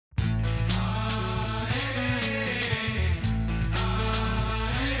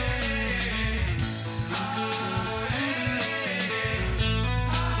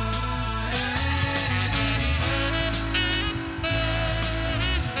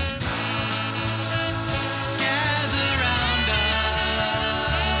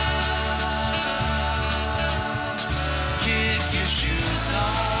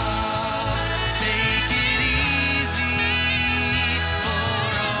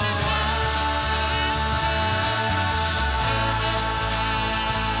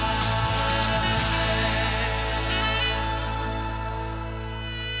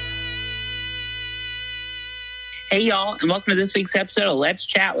Hey, y'all, and welcome to this week's episode of Let's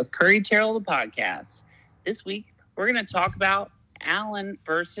Chat with Curry Terrell, the podcast. This week, we're going to talk about Allen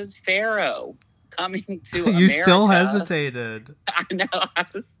versus Pharaoh coming to America. You still hesitated. I know, I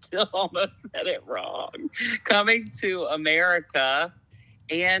still almost said it wrong. Coming to America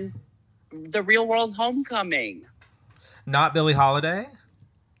and the Real World Homecoming. Not Billie Holiday?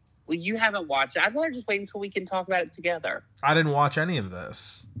 Well, you haven't watched it. I'd rather just wait until we can talk about it together. I didn't watch any of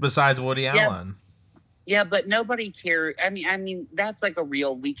this, besides Woody Allen. Yeah, but nobody cares. I mean, that's like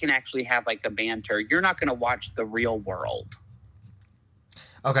we can actually have like a banter. You're not going to watch The Real World.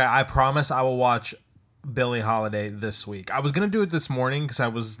 Okay, I promise I will watch Billie Holiday this week. I was going to do it this morning because I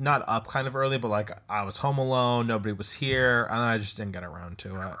was not up kind of early, but like I was home alone, nobody was here, and I just didn't get around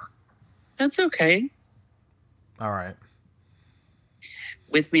to it. That's okay. All right.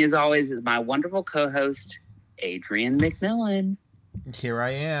 With me as always is my wonderful co-host, Adrian McMillan. Here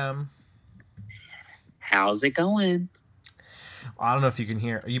I am. How's it going? I don't know if you can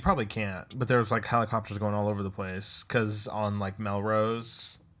hear. You probably can't, but there's like helicopters going all over the place because on like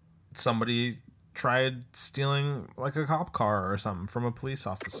Melrose, somebody tried stealing like a cop car or something from a police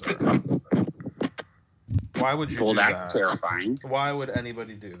officer. Why would you do that? Well, that's terrifying. Why would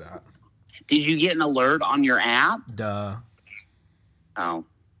anybody do that? Did you get an alert on your app? Duh. Oh.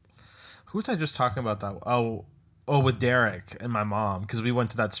 Who was I just talking about that? Oh, with Derek and my mom, because we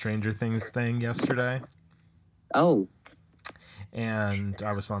went to that Stranger Things thing yesterday. Oh. And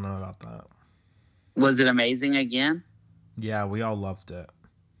I was telling them about that. Was it amazing again? Yeah, we all loved it.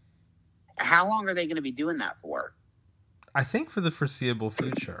 How long are they going to be doing that for? I think for the foreseeable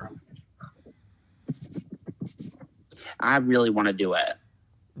future. I really want to do it.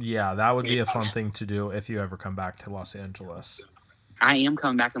 Yeah, that would be a fun thing to do if you ever come back to Los Angeles. I am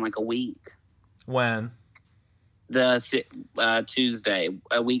coming back in like a week. When? Tuesday,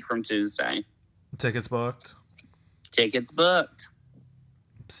 a week from Tuesday. Tickets booked? Tickets booked.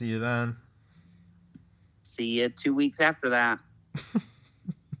 See you then. See you 2 weeks after that. What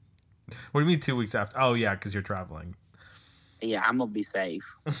do you mean 2 weeks after? Oh, yeah, because you're traveling. Yeah, I'm going to be safe.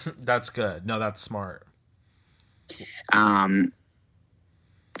 That's good. No, that's smart. It's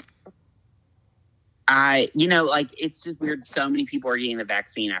just weird. So many people are getting the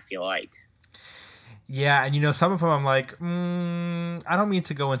vaccine, I feel like. Yeah, and some of them I'm like, I don't mean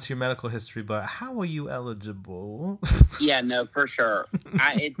to go into your medical history, but how are you eligible? Yeah, no, for sure.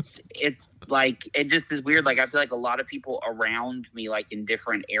 It's like, it just is weird. Like, I feel like a lot of people around me, like in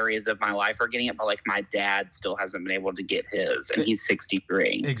different areas of my life, are getting it, but like my dad still hasn't been able to get his, and he's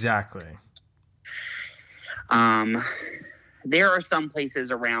 63. Exactly. There are some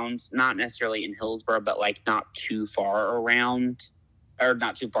places around, not necessarily in Hillsborough, but like not too far around, or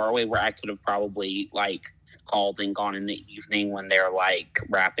not too far away, where I could have probably like called and gone in the evening when they're like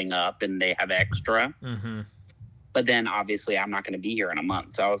wrapping up and they have extra. Mm-hmm. But then obviously I'm not going to be here in a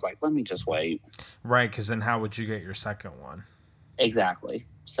month. So I was like, let me just wait. Right. Because then how would you get your second one? Exactly.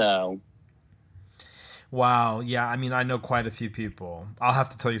 So. Wow. Yeah. I mean, I know quite a few people. I'll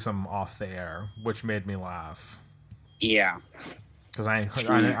have to tell you something off the air, which made me laugh. Yeah. Because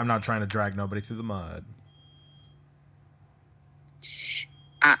I'm not trying to drag nobody through the mud.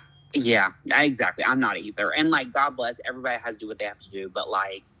 Yeah, exactly. I'm not either. And like, God bless, everybody has to do what they have to do. But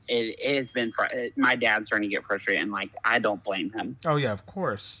like, it has been, my dad's starting to get frustrated, and like, I don't blame him. Oh yeah, of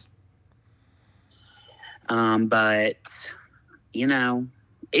course. But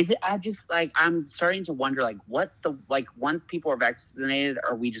I just like, I'm starting to wonder, like, once people are vaccinated,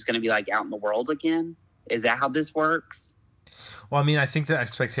 are we just going to be like out in the world again? Is that how this works? Well, I mean, I think the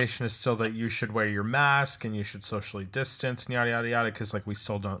expectation is still that you should wear your mask and you should socially distance and yada, yada, yada, because, like, we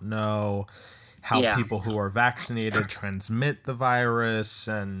still don't know how people who are vaccinated transmit the virus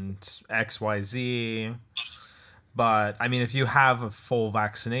and X, Y, Z. But, I mean, if you have a full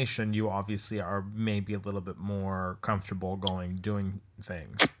vaccination, you obviously are maybe a little bit more comfortable doing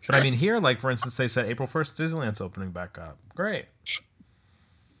things. But, I mean, here, like, for instance, they said April 1st, Disneyland's opening back up. Great.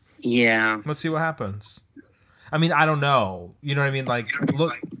 Yeah. Let's see what happens. I mean, I don't know. You know what I mean? Like,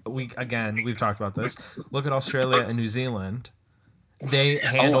 look, we've talked about this. Look at Australia and New Zealand. They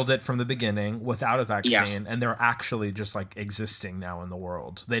handled it from the beginning without a vaccine, and they're actually just like existing now in the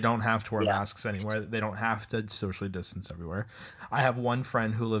world. They don't have to wear masks anywhere. They don't have to socially distance everywhere. I have one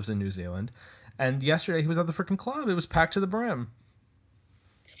friend who lives in New Zealand, and yesterday he was at the freaking club. It was packed to the brim.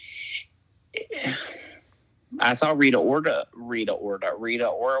 I saw Rita Ora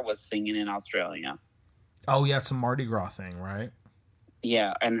was singing in Australia. Oh, yeah, it's a Mardi Gras thing, right?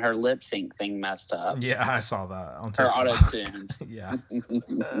 Yeah, and her lip sync thing messed up. Yeah, I saw that on TikTok. Her auto-tuned. Yeah.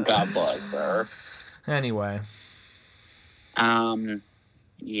 God bless her. Anyway.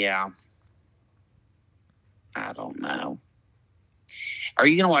 Yeah. I don't know. Are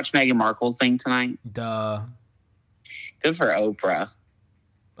you going to watch Meghan Markle's thing tonight? Duh. Good for Oprah.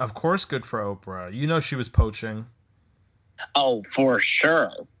 Of course, good for Oprah. You know she was poaching. Oh, for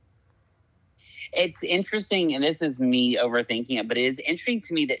sure. It's interesting, and this is me overthinking it, but it is interesting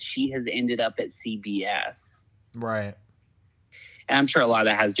to me that she has ended up at CBS. Right. And I'm sure a lot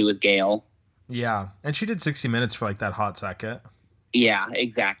of that has to do with Gayle. Yeah. And she did 60 Minutes for like that hot second. Yeah,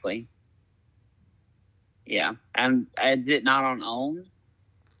 exactly. Yeah. And is it not on OWN?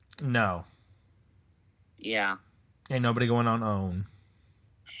 No. Yeah. Ain't nobody going on OWN.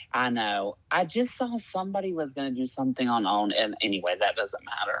 I know. I just saw somebody was going to do something on OWN, and anyway, that doesn't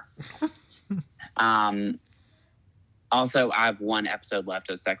matter. Also, I have one episode left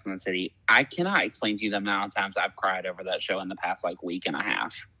of Sex and the City. I cannot explain to you the amount of times I've cried over that show in the past like week and a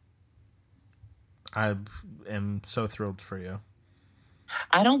half. I am so thrilled for you.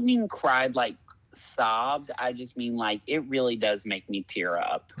 I don't mean cried like sobbed. I just mean like it really does make me tear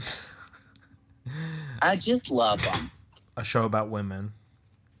up. I just love them. A show about women.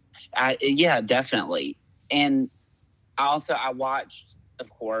 Yeah, definitely. And I watched, of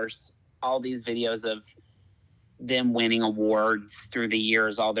course, all these videos of them winning awards through the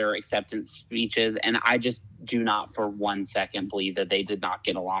years, all their acceptance speeches, and I just do not for 1 second believe that they did not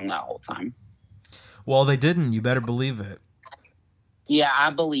get along that whole time. Well, they didn't. You better believe it. Yeah, I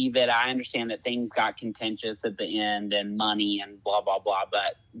believe it. I understand that things got contentious at the end and money and blah, blah, blah,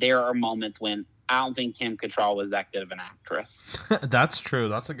 but there are moments when I don't think Kim Cattrall was that good of an actress. That's true.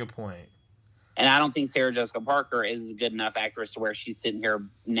 That's a good point. And I don't think Sarah Jessica Parker is a good enough actress to where she's sitting here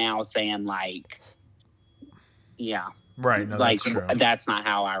now saying like, yeah. Right. No, like, that's true. That's not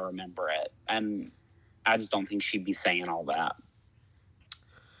how I remember it. And I just don't think she'd be saying all that.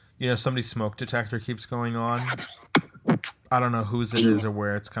 You know, somebody's smoke detector keeps going on. I don't know whose it is or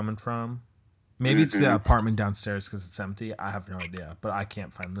where it's coming from. Maybe it's the apartment downstairs because it's empty. I have no idea, but I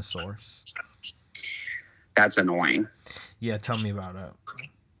can't find the source. That's annoying. Yeah, tell me about it.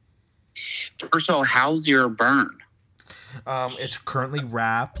 First of all, how's your burn? It's currently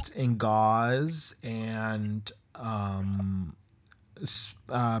wrapped in gauze and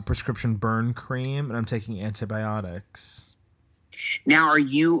prescription burn cream, and I'm taking antibiotics. Now, are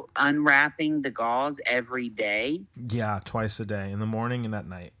you unwrapping the gauze every day? Yeah, twice a day, in the morning and at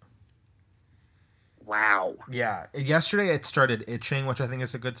night. Wow. Yeah. Yesterday it started itching, which I think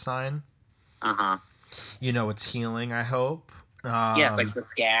is a good sign. Uh-huh. You know, it's healing, I hope. Yeah, it's like the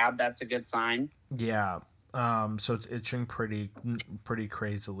scab. That's a good sign. Yeah. So it's itching pretty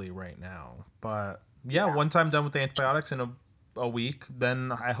crazily right now. But yeah, once I'm done with the antibiotics in a week,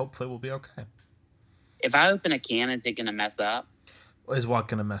 then I hopefully will be okay. If I open a can, is it going to mess up? Is what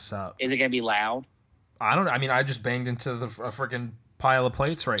going to mess up? Is it going to be loud? I don't know. I mean, I just banged into a freaking pile of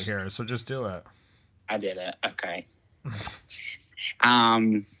plates right here, so just do it. I did it. Okay.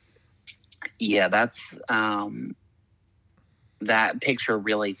 Yeah, that's that picture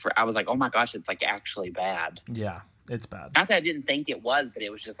really. I was like, oh my gosh, it's like actually bad. Yeah, it's bad. Not that I didn't think it was, but it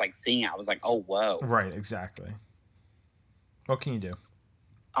was just like seeing it. I was like, oh whoa. Right, exactly. What can you do?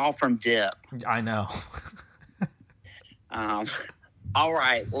 All from dip. I know. All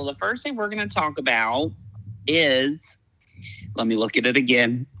right. Well, the first thing we're going to talk about is, let me look at it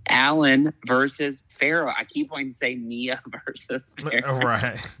again. Alan versus Farrah. I keep wanting to say Mia versus Farrah.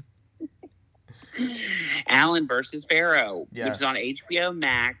 Right. Alan versus Farrah, yes. which is on HBO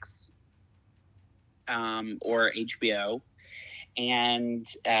Max or HBO. And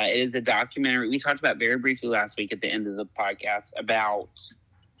it is a documentary. We talked about very briefly last week at the end of the podcast about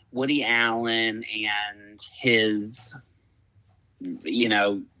Woody Allen and his, you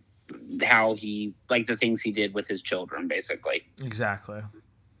know, how he, like the things he did with his children, basically. Exactly.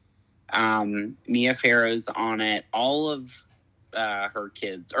 Mia Farrow's on it. All of her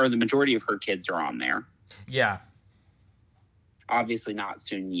kids, or the majority of her kids, are on there. Yeah. Obviously not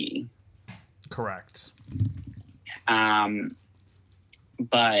Sun Yi. Correct.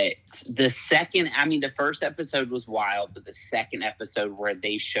 But the first episode was wild, but the second episode where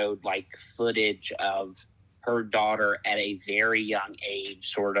they showed like footage of her daughter at a very young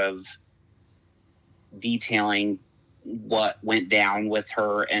age, sort of detailing what went down with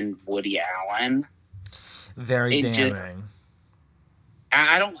her and Woody Allen. Very damning.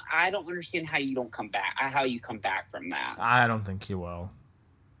 I don't understand how you don't come back. How you come back from that. I don't think he will.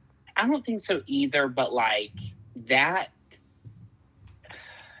 I don't think so either. But like that,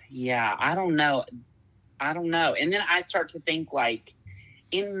 yeah, I don't know. And then I start to think like,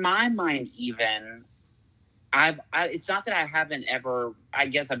 in my mind, even it's not that I haven't ever. I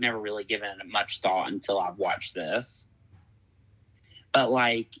guess I've never really given it much thought until I've watched this. But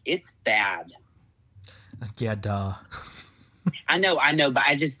like, it's bad. Yeah, duh. I know, but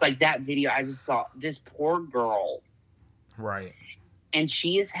I just like that video. I just saw this poor girl. Right. And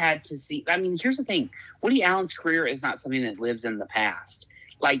she has had to see. I mean, here's the thing: Woody Allen's career is not something that lives in the past.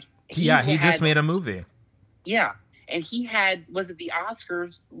 Like, he just made a movie. Yeah, and he was it the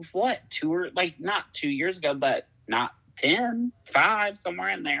Oscars? What not 2 years ago, but not 10, 5, somewhere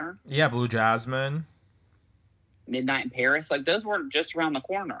in there. Yeah, Blue Jasmine, Midnight in Paris. Like, those weren't just around the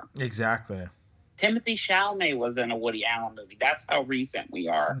corner. Exactly. Timothée Chalamet was in a Woody Allen movie. That's how recent we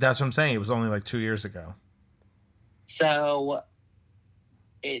are. That's what I'm saying. It was only like 2 years ago. So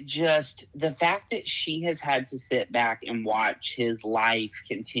the fact that she has had to sit back and watch his life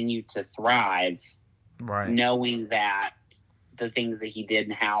continue to thrive, right? Knowing that the things that he did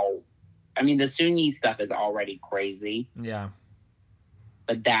and how, I mean, the Sunyi stuff is already crazy. Yeah.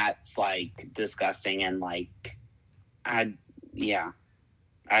 But that's like disgusting and like,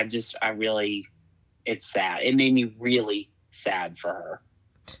 it's sad. It made me really sad for her.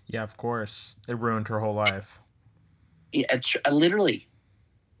 Yeah, of course. It ruined her whole life. Yeah, literally.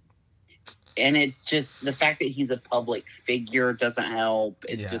 And it's just the fact that he's a public figure doesn't help.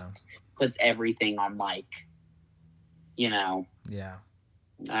 It just puts everything on like, Yeah.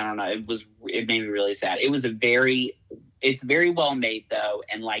 I don't know. It made me really sad. It's very well made though.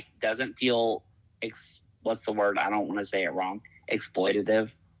 And like, doesn't feel, what's the word? I don't want to say it wrong.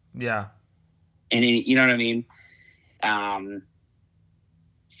 Exploitative. Yeah. And you know what I mean?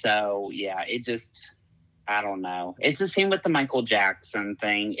 So yeah, I don't know. It's the same with the Michael Jackson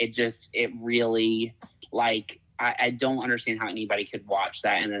thing. It really, like, I don't understand how anybody could watch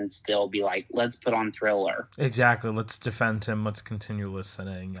that and then still be like, let's put on Thriller. Exactly. Let's defend him. Let's continue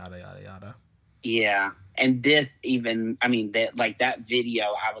listening. Yada, yada, yada. Yeah. And this even, I mean, that video,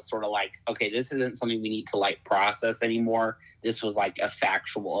 I was sort of like, okay, this isn't something we need to like process anymore. This was like a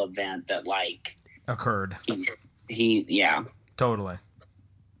factual event that like occurred. Yeah. Totally.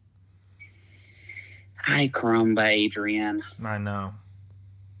 Hi, Crumba, Adrian. I know.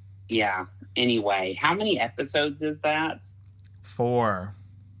 Yeah. Anyway, how many episodes is that? 4.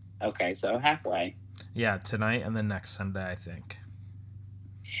 Okay, so halfway. Yeah, tonight and then next Sunday, I think.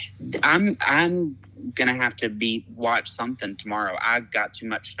 I'm gonna have to watch something tomorrow. I've got too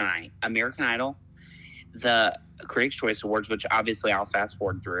much tonight. American Idol, the Critics' Choice Awards, which obviously I'll fast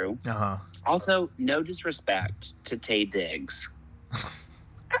forward through. Also, no disrespect to Taye Diggs.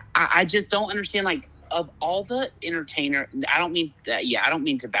 I just don't understand, like, of all the entertainer, I don't mean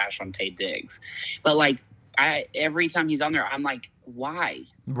to bash on Taye Diggs, but like every time he's on there, I'm like, why?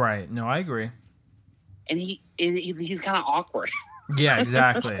 Right. No, I agree. And he's kind of awkward. Yeah,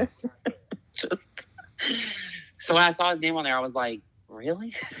 exactly. So when I saw his name on there, I was like,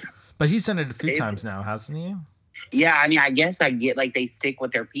 really? But he's done it a few times now, hasn't he? Yeah, I mean, I guess I get, like, they stick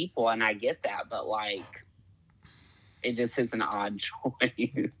with their people, and I get that, but like, it just is an odd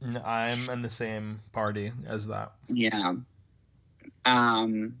choice. I'm in the same party as that. Yeah.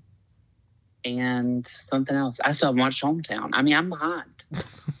 And something else. I still haven't watched Hometown. I mean, I'm behind.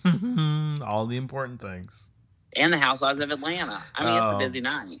 All the important things. And the Housewives of Atlanta. I mean, it's a busy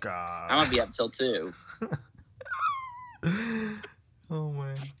night. God. I'm going to be up till 2. Oh,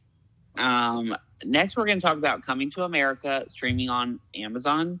 man. Next, we're going to talk about Coming to America, streaming on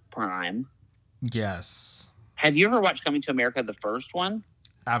Amazon Prime. Yes. Have you ever watched Coming to America, the first one?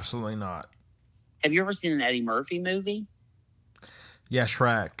 Absolutely not. Have you ever seen an Eddie Murphy movie? Yeah,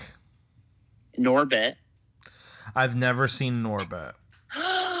 Shrek. Norbit. I've never seen Norbit.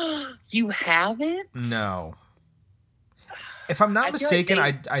 You haven't? No. If I'm not mistaken,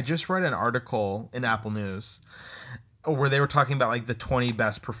 I just read an article in Apple News where they were talking about like the 20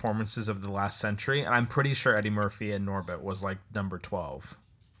 best performances of the last century, and I'm pretty sure Eddie Murphy in Norbit was like number 12.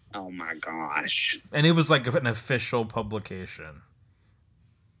 Oh my gosh. And it was like an official publication.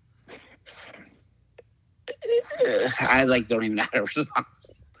 I like don't even know how to respond.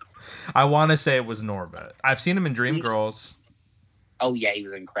 I want to say it was Norbit. I've seen him in Dreamgirls. Oh yeah, he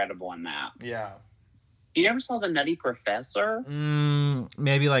was incredible in that. Yeah. You ever saw The Nutty Professor?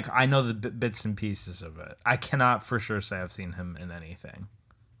 Maybe like I know the bits and pieces of it. I cannot for sure say I've seen him in anything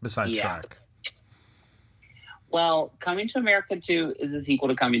besides Shrek. Well, Coming to America 2 is a sequel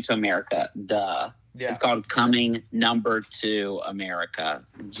to Coming to America. Duh. Yeah. It's called Coming Number 2 America.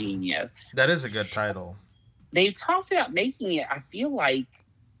 Genius. That is a good title. They talked about making it, I feel like,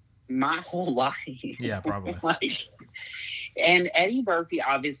 my whole life. Yeah, probably. And Eddie Murphy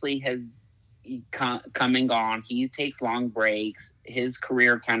obviously has come and gone. He takes long breaks. His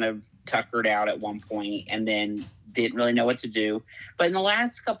career kind of tuckered out at one point and then didn't really know what to do. But in the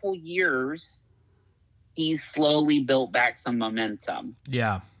last couple years, he's slowly built back some momentum.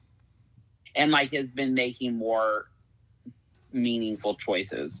 Yeah. and like has been making more meaningful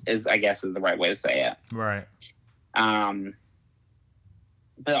choices. I guess is the right way to say it. Right.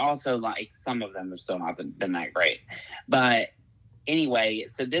 But also like some of them have still not been that great. But anyway,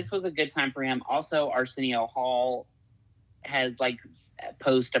 so this was a good time for him. Also, Arsenio Hall has like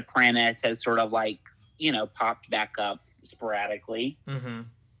post Apprentice has sort of like, you know, popped back up sporadically. Mm-hmm.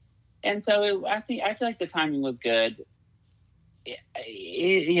 And so I feel like the timing was good.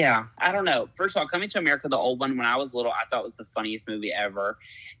 Yeah, I don't know. First of all, Coming to America, the old one, when I was little, I thought it was the funniest movie ever.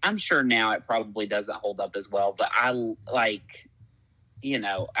 I'm sure now it probably doesn't hold up as well, but I like, you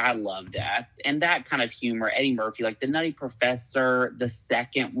know, I loved that. And that kind of humor, Eddie Murphy, like The Nutty Professor, the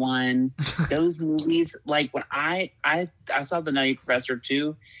second one, those movies, like when I saw The Nutty Professor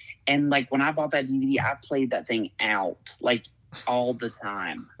too, and like when I bought that DVD, I played that thing out like all the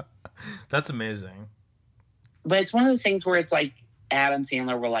time. That's amazing. But it's one of those things where it's like Adam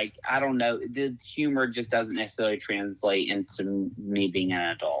Sandler were like, I don't know, the humor just doesn't necessarily translate into me being an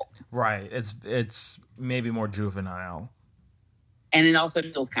adult. Right. It's maybe more juvenile. And it also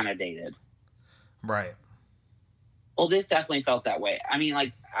feels kind of dated. Right. Well, this definitely felt that way. I mean,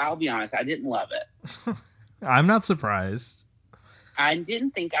 like, I'll be honest, I didn't love it. I'm not surprised. I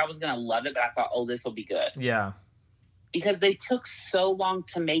didn't think I was going to love it, but I thought, oh, this will be good. Yeah. Because they took so long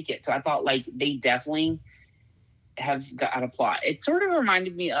to make it. So I thought, like, they definitely have got a plot. It sort of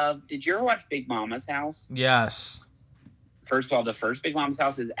reminded me of, did you ever watch Big Mama's House? Yes. First of all, the first Big Mama's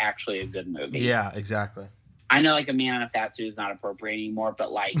House is actually a good movie. Yeah, exactly. I know, like, a man in a fat suit is not appropriate anymore,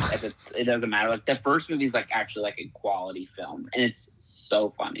 but, like, it doesn't matter. Like, the first movie is, like, actually, like, a quality film, and it's so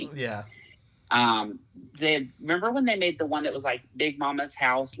funny. Yeah. They remember when they made the one that was, like, Big Mama's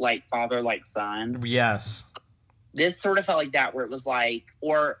House, like, father, like, son? Yes. This sort of felt like that, where it was, like,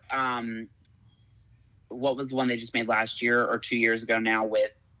 or, what was the one they just made last year or 2 years ago now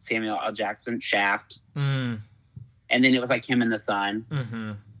with Samuel L. Jackson, Shaft? Mm. And then it was, like, him and the son.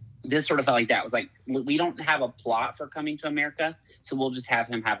 Mm-hmm. This sort of felt like that. It was like, we don't have a plot for Coming to America, so we'll just have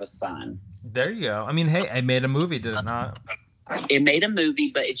him have a son. There you go. I mean, hey, I made a movie, did it not? It made a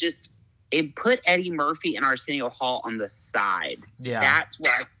movie, but it put Eddie Murphy and Arsenio Hall on the side. Yeah. That's what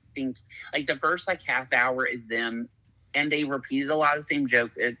I think. Like, the first, like, half hour is them, and they repeated a lot of the same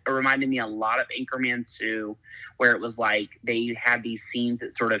jokes. It reminded me a lot of Anchorman 2, where it was like they had these scenes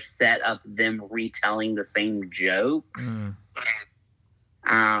that sort of set up them retelling the same jokes. Mm.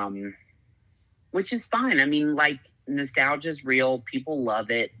 Which is fine. I mean, like, nostalgia is real. People love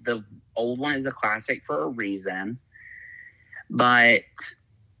it. The old one is a classic for a reason. But,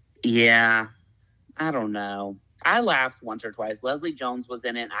 yeah, I don't know. I laughed once or twice. Leslie Jones was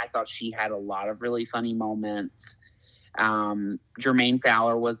in it. I thought she had a lot of really funny moments. Jermaine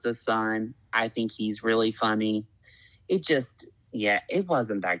Fowler was the son. I think he's really funny. It just, yeah, it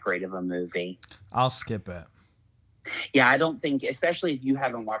wasn't that great of a movie. I'll skip it. Yeah, I don't think, especially if you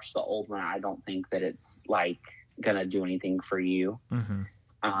haven't watched the old one, I don't think that it's, like, going to do anything for you. Mm-hmm.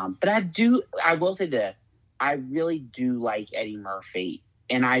 But I will say this. I really do like Eddie Murphy.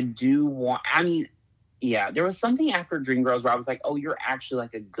 And I yeah, there was something after Dreamgirls where I was like, oh, you're actually,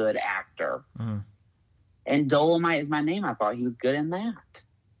 like, a good actor. Mm-hmm. And Dolomite Is My Name. I thought he was good in that.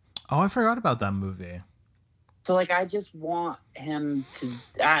 Oh, I forgot about that movie. So, like, I just want him to,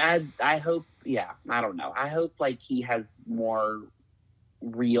 I hope, yeah, I don't know. I hope, like, he has more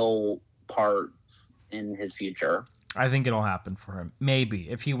real parts in his future. I think it'll happen for him. Maybe.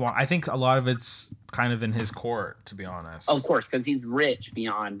 If he I think a lot of it's kind of in his court, to be honest. Of course, because he's rich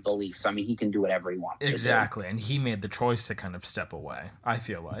beyond belief. So, I mean, he can do whatever he wants exactly. And he made the choice to kind of step away, I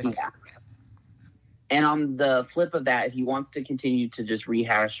feel like. Yeah. And on the flip of that, if he wants to continue to just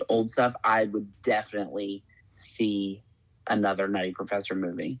rehash old stuff, I would definitely see another Nutty Professor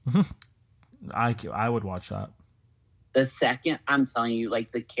movie. I would watch that. The second, I'm telling you,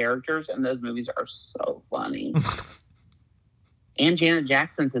 like, the characters in those movies are so funny. And Janet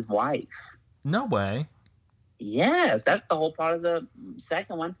Jackson's his wife. No way. Yes, that's the whole part of the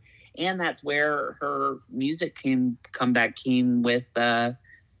second one. And that's where her music came with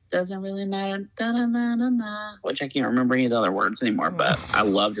Doesn't Really Matter, da-na-na-na-na, which I can't remember any of the other words anymore, but I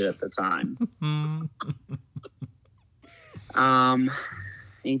loved it at the time.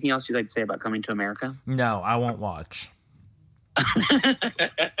 Anything else you'd like to say about Coming to America? No, I won't watch.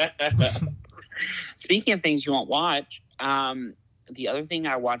 Speaking of things you won't watch, the other thing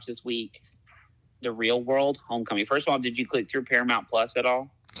I watched this week, The Real World Homecoming. First of all, did you click through Paramount Plus at all?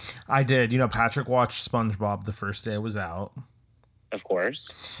 I did. You know, Patrick watched SpongeBob the first day it was out. Of course.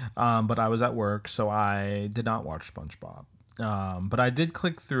 But I was at work, so I did not watch SpongeBob. But I did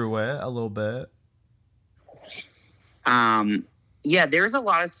click through it a little bit. Yeah, there's a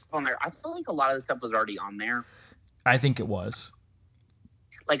lot of stuff on there. I feel like a lot of the stuff was already on there. I think it was.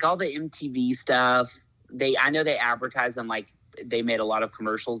 Like all the MTV stuff, I know they advertised and like they made a lot of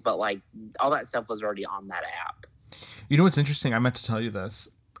commercials, but like all that stuff was already on that app. You know what's interesting? I meant to tell you this.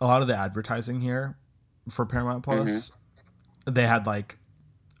 A lot of the advertising here for Paramount Plus, they had like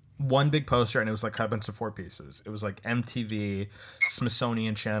one big poster and it was like cut up into 4 pieces. It was like MTV,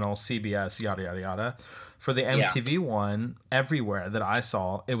 Smithsonian Channel, CBS, yada yada yada. For the MTV one, everywhere that I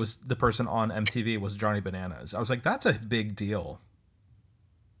saw, it was the person on MTV was Johnny Bananas. I was like, that's a big deal.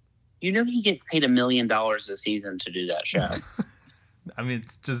 You know, he gets paid $1 million a season to do that show. I mean,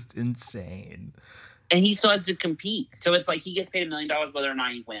 it's just insane. And he still has to compete. So it's like he gets paid $1 million whether or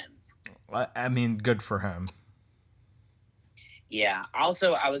not he wins. I mean, good for him. Yeah.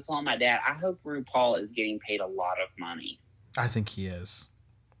 Also, I was telling my dad, I hope RuPaul is getting paid a lot of money. I think he is.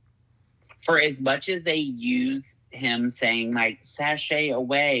 For as much as they use him saying, like, sashay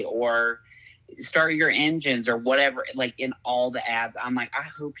away or start your engines or whatever, like in all the ads, I'm like, I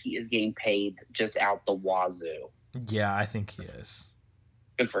hope he is getting paid just out the wazoo. Yeah, I think he is.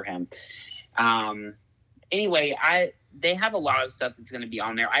 Good for him. Anyway, they have a lot of stuff that's going to be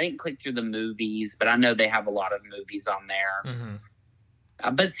on there. I didn't click through the movies, but I know they have a lot of movies on there.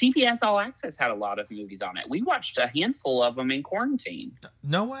 But CBS All Access had a lot of movies on it. We watched a handful of them in quarantine.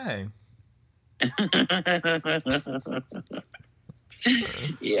 No way.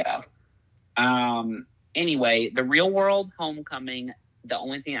 Yeah. Anyway, The Real World, Homecoming, the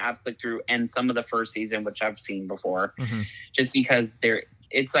only thing I've clicked through, and some of the first season, which I've seen before, just because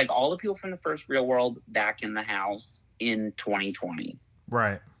it's like all the people from the first Real World back in the house in 2020.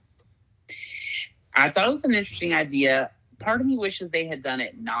 Right. I thought it was an interesting idea. Part of me wishes they had done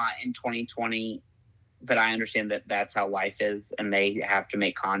it not in 2020, but I understand that that's how life is and they have to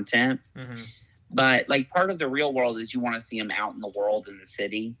make content. But like part of The Real World is you want to see them out in the world in the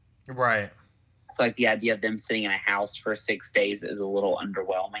city. Right. So like the idea of them sitting in a house for 6 days is a little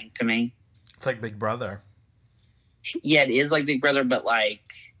underwhelming to me. It's like Big Brother. Yeah, it is like Big Brother, but like,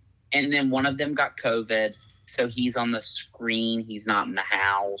 and then one of them got COVID, so he's on the screen, he's not in the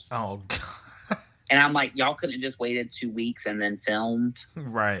house. Oh, God. And I'm like, y'all couldn't have just waited 2 weeks and then filmed?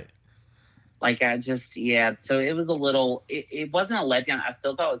 Right. Like, I just, yeah, so it was a little, it wasn't a letdown. I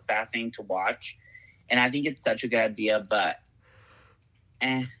still thought it was fascinating to watch, and I think it's such a good idea, but,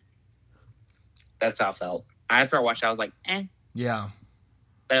 that's how I felt. After I watched it, I was like, Yeah.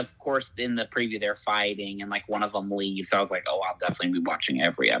 But of course, in the preview, they're fighting, and like one of them leaves. So I was like, oh, I'll definitely be watching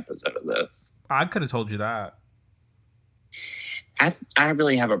every episode of this. I could have told you that. I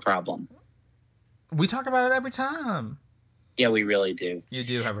really have a problem. We talk about it every time. Yeah, we really do. You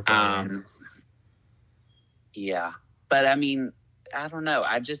do have a problem. Yeah. But I mean, I don't know.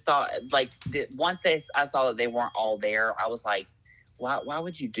 I just thought, like, once I saw that they weren't all there, I was like, why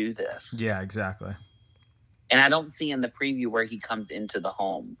would you do this? Yeah, exactly. And I don't see in the preview where he comes into the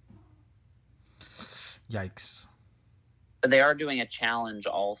home. Yikes. But they are doing a challenge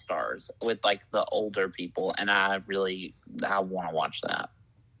All-Stars with like the older people, and I want to watch that.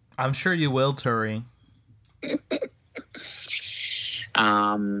 I'm sure you will, Turi.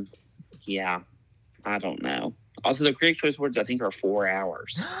 Yeah, I don't know. Also, the Critics' Choice Awards I think are 4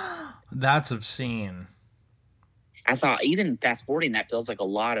 hours. That's obscene. I thought even fast forwarding that feels like a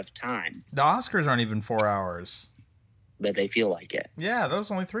lot of time. The Oscars aren't even 4 hours. But they feel like it. Yeah, that was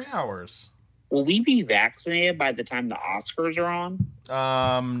only 3 hours. Will we be vaccinated by the time the Oscars are on?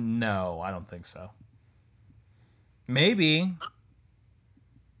 No, I don't think so. Maybe.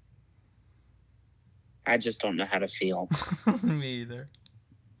 I just don't know how to feel. Me either.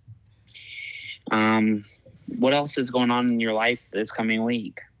 What else is going on in your life this coming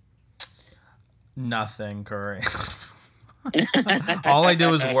week? Nothing, Curry. All I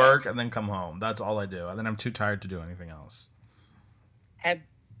do is work and then come home. That's all I do. And then I'm too tired to do anything else.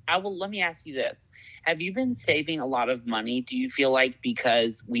 Let me ask you this. Have you been saving a lot of money, do you feel like,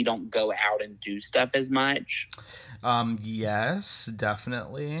 because we don't go out and do stuff as much? Yes,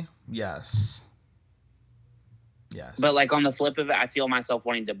 definitely. Yes. But like on the flip of it, I feel myself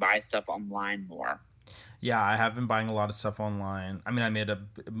wanting to buy stuff online more. Yeah, I have been buying a lot of stuff online. I mean, I made a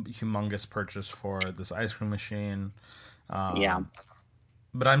humongous purchase for this ice cream machine. Yeah.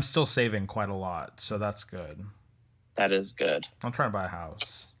 But I'm still saving quite a lot, so that's good. That is good. I'm trying to buy a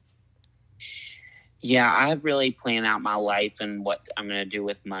house. Yeah, I really plan out my life and what I'm going to do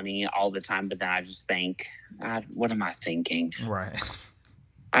with money all the time, but then I just think, what am I thinking? Right.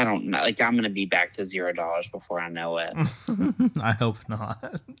 I don't know. Like, I'm going to be back to $0 before I know it. I hope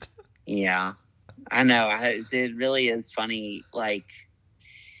not. Yeah. I know. It really is funny. Like,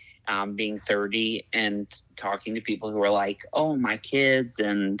 being 30 and talking to people who are like, oh, my kids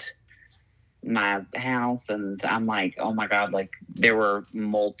and my house. And I'm like, oh my God, like there were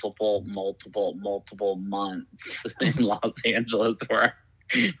multiple months in Los Angeles where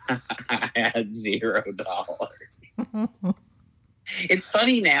I had $0. It's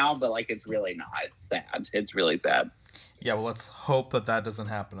funny now, but like it's really not. It's sad. It's really sad. Yeah, well, let's hope that doesn't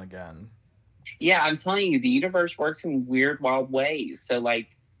happen again. Yeah, I'm telling you, the universe works in weird, wild ways. So like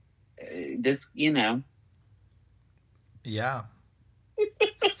this, you know. Yeah.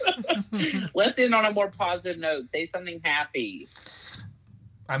 Let's end on a more positive note. Say something happy.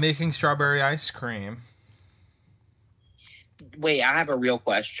 I'm making strawberry ice cream. Wait, I have a real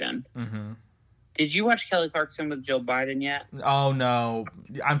question. Mm-hmm. Did you watch Kelly Clarkson with Joe Biden yet? Oh no,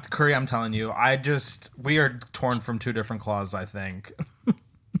 Curry. I'm telling you, we are torn from two different claws, I think.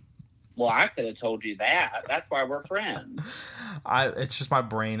 Well, I could have told you that. That's why we're friends. It's just my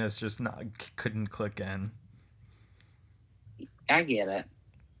brain is just couldn't click in. I get it.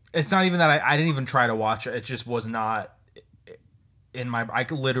 It's not even that I didn't even try to watch it. It just was not in my. I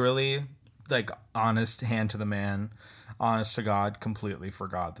literally, like, honest hand to the man, honest to God, completely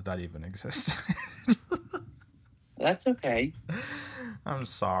forgot that even existed. That's okay. I'm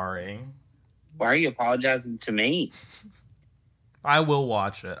sorry. Why are you apologizing to me? I will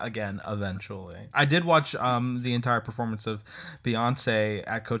watch it again eventually. I did watch the entire performance of Beyonce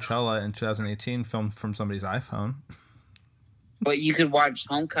at Coachella in 2018, filmed from somebody's iPhone. But you could watch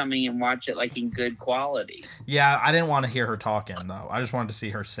Homecoming and watch it like in good quality. Yeah, I didn't want to hear her talking though. I just wanted to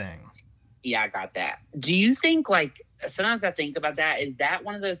see her sing. Yeah, I got that. Do you think, like, sometimes I think about that, is that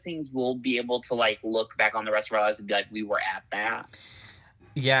one of those things we'll be able to, like, look back on the rest of our lives and be like, we were at that?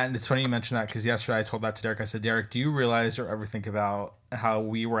 Yeah, and it's funny you mentioned that because yesterday I told that to Derek. I said, Derek, do you realize or ever think about how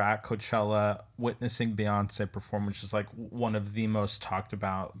we were at Coachella witnessing Beyonce perform, which is like one of the most talked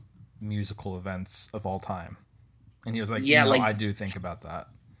about musical events of all time? And he was like, yeah, like, I do think about that.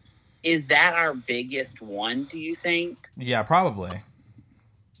 Is that our biggest one, do you think? Yeah, probably.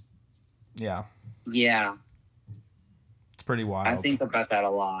 Yeah. Yeah. It's pretty wild. I think about that a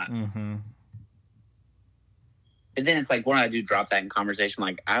lot. Mm-hmm. And then it's like, when I do drop that in conversation,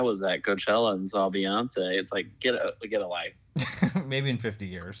 like, I was at Coachella and saw Beyonce. It's like, get a life. Maybe in 50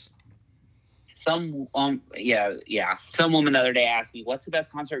 years. Some woman the other day asked me, what's the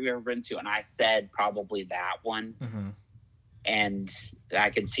best concert you've ever been to? And I said probably that one. Mm-hmm. And I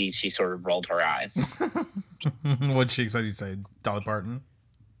could see she sort of rolled her eyes. What'd she expect you to say? Dolly Parton?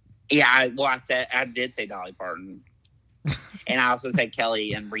 Yeah, I did say Dolly Parton. And I also said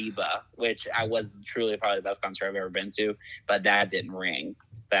Kelly and Reba, which I was truly probably the best concert I've ever been to, but that didn't ring.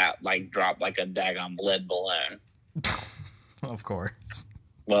 That like dropped like a daggone lead balloon. Of course.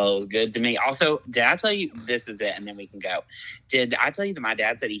 Well, it was good to me. Also, did I tell you, this is it, and then we can go. Did I tell you that my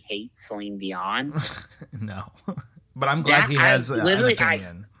dad said he hates Celine Dion? No. But I'm glad he has an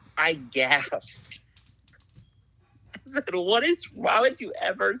opinion. I gasped. I said, why would you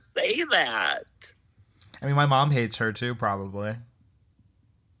ever say that? I mean, my mom hates her too, probably.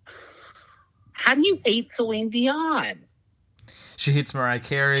 How do you hate Celine Dion? She hates Mariah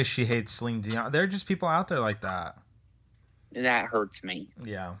Carey. She hates Celine Dion. There are just people out there like that. That hurts me.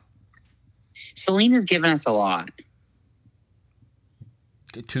 Yeah. Celine has given us a lot.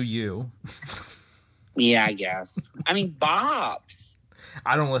 To you. Yeah, I guess. I mean, bops.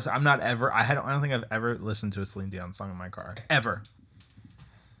 I don't listen. I don't think I've ever listened to a Celine Dion song in my car. Ever.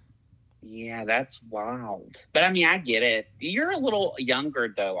 Yeah, that's wild. But I mean, I get it. You're a little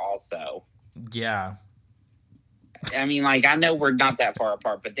younger, though, also. Yeah. I mean, like, I know we're not that far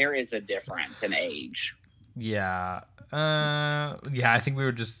apart, but there is a difference in age. Yeah. I think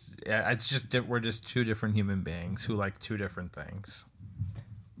we're just two different human beings who like two different things.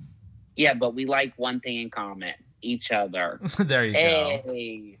 Yeah, but we like one thing in common. Each other. There you go.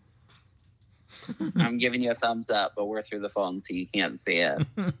 I'm giving you a thumbs up, but we're through the phone, so you can't see it.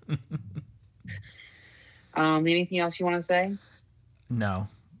 Anything else you want to say? No.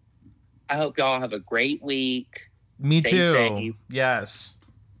 I hope y'all have a great week. Me too. Safe. Yes.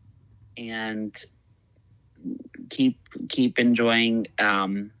 And keep enjoying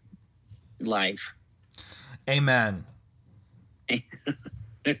life. Amen.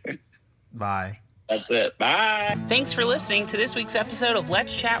 Bye. That's it. Bye. Thanks for listening to this week's episode of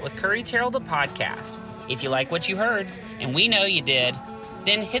Let's Chat with Curry Terrell, the podcast. If you like what you heard, and we know you did,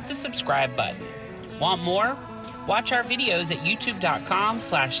 then hit the subscribe button. Want more? Watch our videos at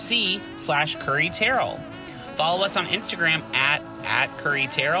youtube.com/c/Curry Terrell. Follow us on Instagram at Curry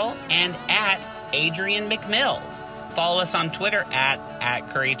Terrell and at Adrian McMill. Follow us on Twitter at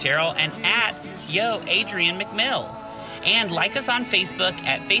Curry Terrell and at Adrian McMill. And like us on Facebook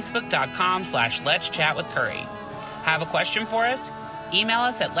at facebook.com/Let's Chat with Curry. Have a question for us? Email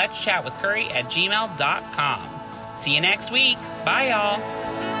us at letschatwithcurry@gmail.com. See you next week. Bye, y'all.